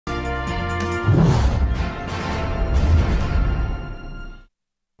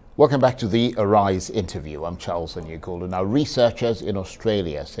Welcome back to the Arise interview. I'm Charles Onyekulu. Now, researchers in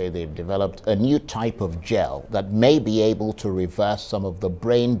Australia say they've developed a new type of gel that may be able to reverse some of the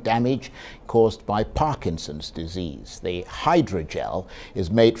brain damage caused by Parkinson's disease. The hydrogel is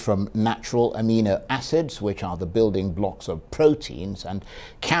made from natural amino acids, which are the building blocks of proteins, and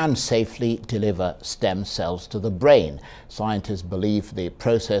can safely deliver stem cells to the brain. Scientists believe the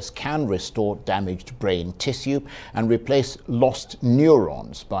process can restore damaged brain tissue and replace lost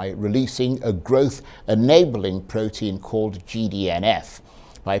neurons by releasing a growth-enabling protein called GDNF.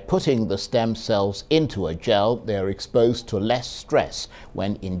 By putting the stem cells into a gel, they are exposed to less stress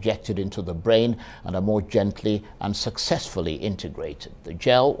when injected into the brain and are more gently and successfully integrated. The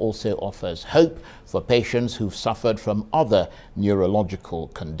gel also offers hope for patients who've suffered from other neurological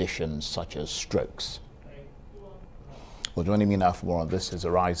conditions such as strokes. Well, joining me now for more on this is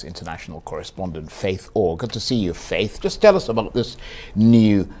Arise international correspondent Faith Orr. Good to see you, Faith. Just tell us about this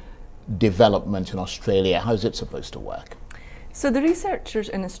new development in Australia. How is it supposed to work? So the researchers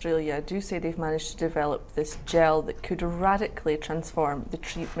in Australia do say they've managed to develop this gel that could radically transform the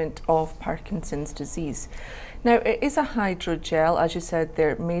treatment of Parkinson's disease. Now, it is a hydrogel. As you said,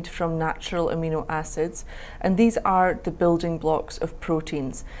 they're made from natural amino acids, and these are the building blocks of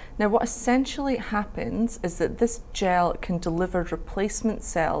proteins. Now, what essentially happens is that this gel can deliver replacement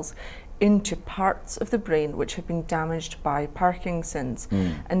cells into parts of the brain which have been damaged by Parkinson's.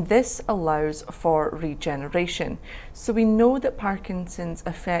 And this allows for regeneration. So we know that Parkinson's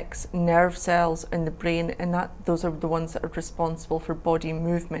affects nerve cells in the brain, and those are the ones that are responsible for body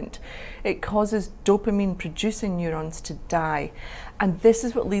movement. It causes dopamine producing neurons to die. And this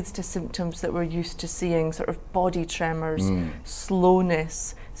is what leads to symptoms that we're used to seeing, sort of body tremors,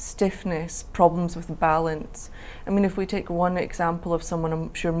 slowness, stiffness, problems with balance. I mean, if we take one example of someone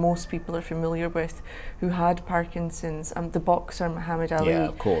I'm sure most people are familiar with who had Parkinson's, the boxer Muhammad Ali. Yeah,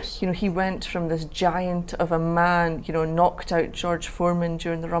 of course. You know, he went from this giant of a man, you know, knocked out George Foreman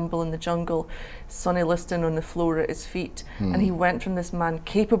during the Rumble in the Jungle, Sonny Liston on the floor at his feet, and he went from this man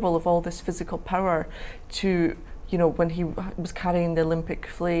capable of all this physical power to, you know, when he was carrying the Olympic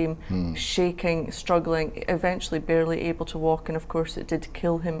flame, shaking, struggling, eventually barely able to walk, and of course it did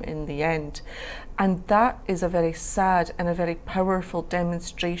kill him in the end. And that is a very sad and a very powerful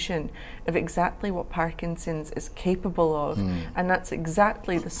demonstration of exactly what Parkinson's is capable of. And that's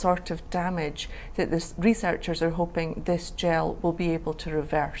exactly the sort of damage that the researchers are hoping this gel will be able to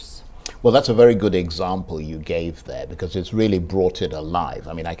reverse. Well, that's a very good example you gave there, because it's really brought it alive.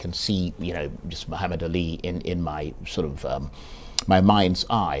 I mean, I can see, you know, just Muhammad Ali in my sort of my mind's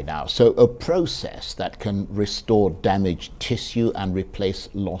eye now. So a process that can restore damaged tissue and replace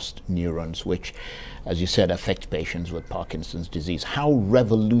lost neurons, which, as you said, affect patients with Parkinson's disease. How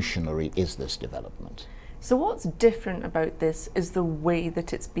revolutionary is this development? So what's different about this is the way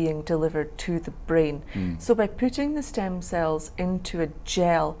that it's being delivered to the brain. So by putting the stem cells into a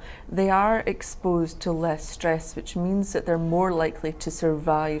gel, they are exposed to less stress, which means that they're more likely to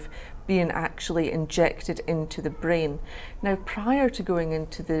survive being actually injected into the brain. Now, prior to going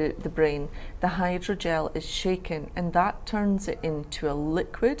into the brain, the hydrogel is shaken, and that turns it into a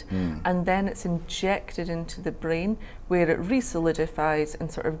liquid, and then it's injected into the brain, where it resolidifies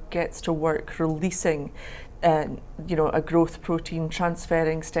and sort of gets to work releasing you know, a growth protein,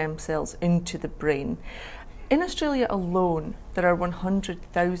 transferring stem cells into the brain. In Australia alone, there are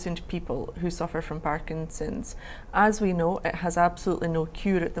 100,000 people who suffer from Parkinson's. As we know, it has absolutely no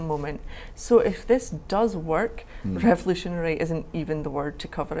cure at the moment. So if this does work, revolutionary isn't even the word to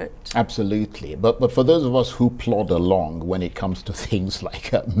cover it. Absolutely. But for those of us who plod along when it comes to things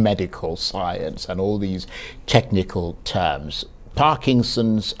like medical science and all these technical terms,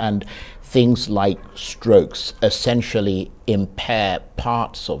 Parkinson's and things like strokes essentially impair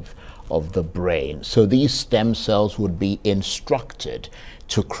parts of the brain. So these stem cells would be instructed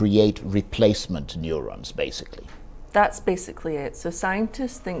to create replacement neurons, basically. That's basically it. So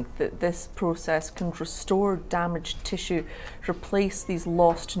scientists think that this process can restore damaged tissue, replace these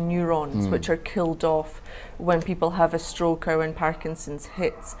lost neurons which are killed off when people have a stroke or when Parkinson's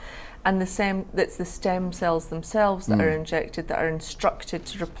hits. And it's the stem cells themselves that are injected that are instructed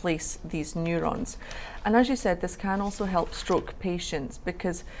to replace these neurons. And as you said, this can also help stroke patients,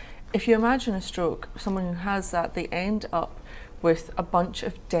 because if you imagine a stroke, someone who has that, they end up with a bunch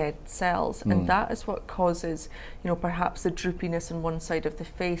of dead cells, and that is what causes, you know, perhaps the droopiness on one side of the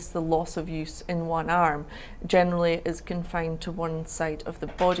face, the loss of use in one arm. Generally it is confined to one side of the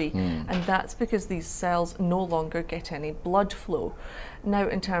body, and that's because these cells no longer get any blood flow. Now,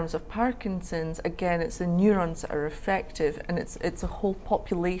 in terms of Parkinson's, again, it's the neurons that are effective, and it's a whole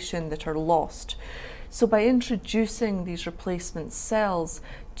population that are lost. So by introducing these replacement cells,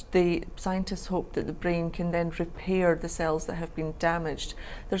 the scientists hope that the brain can then repair the cells that have been damaged.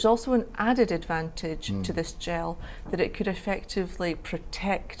 There's also an added advantage to this gel, that it could effectively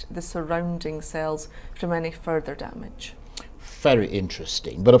protect the surrounding cells from any further damage. Very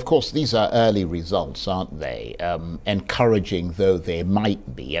interesting. But of course, these are early results, aren't they? Encouraging though they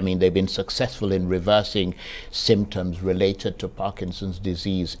might be. I mean, they've been successful in reversing symptoms related to Parkinson's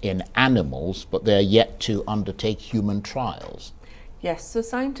disease in animals, but they're yet to undertake human trials. Yes, so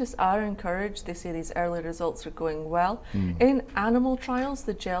scientists are encouraged. They say these early results are going well. In animal trials,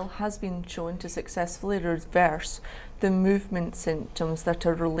 the gel has been shown to successfully reverse the movement symptoms that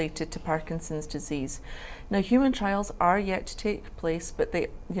are related to Parkinson's disease. Now, human trials are yet to take place, but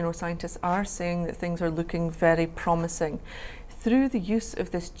scientists are saying that things are looking very promising. Through the use of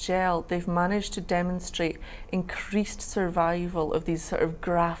this gel, they've managed to demonstrate increased survival of these sort of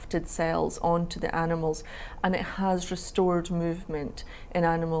grafted cells onto the animals, and it has restored movement in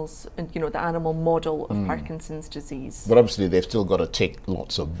animals, the animal model of Parkinson's disease. But obviously they've still got to tick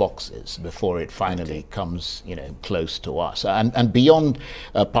lots of boxes before it finally comes, close to us. And beyond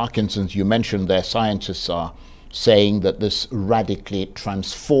Parkinson's, you mentioned their scientists are saying that this radically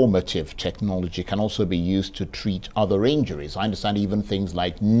transformative technology can also be used to treat other injuries. I understand even things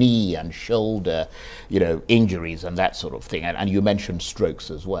like knee and shoulder, injuries and that sort of thing. And you mentioned strokes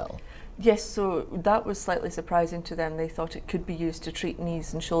as well. Yes, so that was slightly surprising to them. They thought it could be used to treat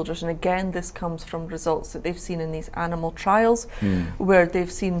knees and shoulders. And again, this comes from results that they've seen in these animal trials, where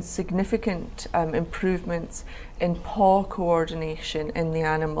they've seen significant improvements in paw coordination in the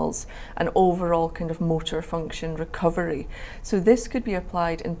animals and overall kind of motor function recovery. So this could be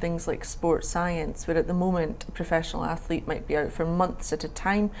applied in things like sports science, where at the moment a professional athlete might be out for months at a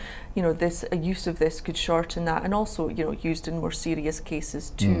time. A use of this could shorten that, and also used in more serious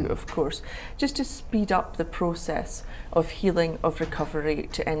cases too, of course, just to speed up the process of healing, of recovery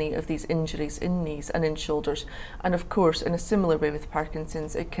to any of these injuries in knees and in shoulders. And of course, in a similar way with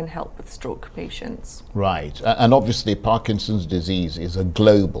Parkinson's, it can help with stroke patients. Right. And obviously Parkinson's disease is a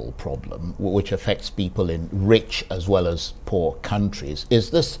global problem which affects people in rich as well as poor countries.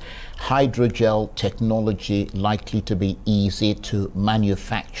 Is this hydrogel technology likely to be easy to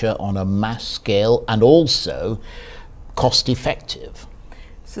manufacture on a mass scale and also cost effective?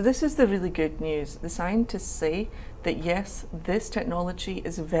 So this is the really good news. The scientists say that yes, this technology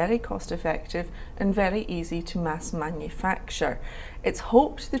is very cost effective and very easy to mass manufacture. It's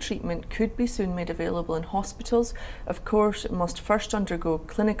hoped the treatment could be soon made available in hospitals. Of course, it must first undergo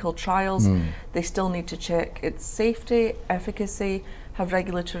clinical trials. They still need to check its safety, efficacy, have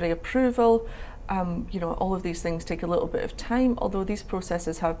regulatory approval. All of these things take a little bit of time, although these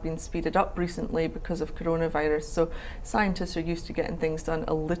processes have been speeded up recently because of coronavirus, so scientists are used to getting things done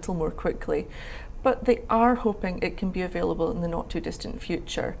a little more quickly. But they are hoping it can be available in the not too distant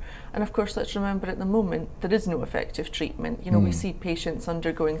future. And of course, let's remember at the moment, there is no effective treatment. We see patients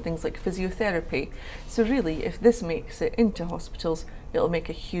undergoing things like physiotherapy. So really, if this makes it into hospitals, it'll make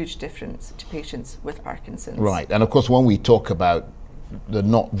a huge difference to patients with Parkinson's. Right, and of course, when we talk about the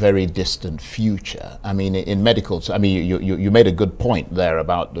not very distant future, I mean, in medicals, I mean, you made a good point there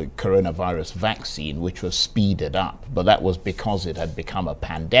about the coronavirus vaccine, which was speeded up, but that was because it had become a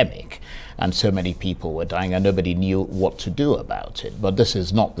pandemic and so many people were dying and nobody knew what to do about it. But this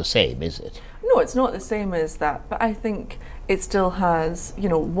is not the same, is it? No, it's not the same as that, but I think it still has,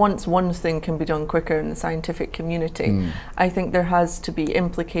 once one thing can be done quicker in the scientific community, I think there has to be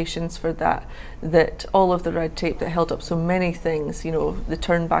implications for that all of the red tape that held up so many things, the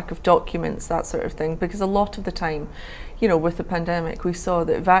turn back of documents, that sort of thing, because a lot of the time, with the pandemic, we saw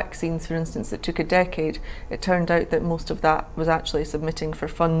that vaccines, for instance, that took a decade, it turned out that most of that was actually submitting for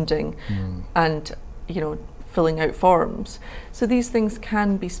funding and, filling out forms. So these things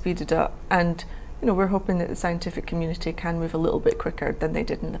can be speeded up, and we're hoping that the scientific community can move a little bit quicker than they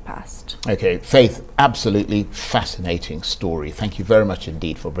did in the past. Okay, Faith, absolutely fascinating story. Thank you very much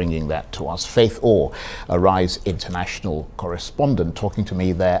indeed for bringing that to us. Faith Orr, Arise international correspondent, talking to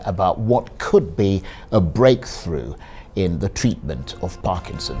me there about what could be a breakthrough in the treatment of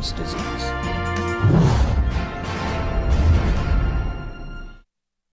Parkinson's disease.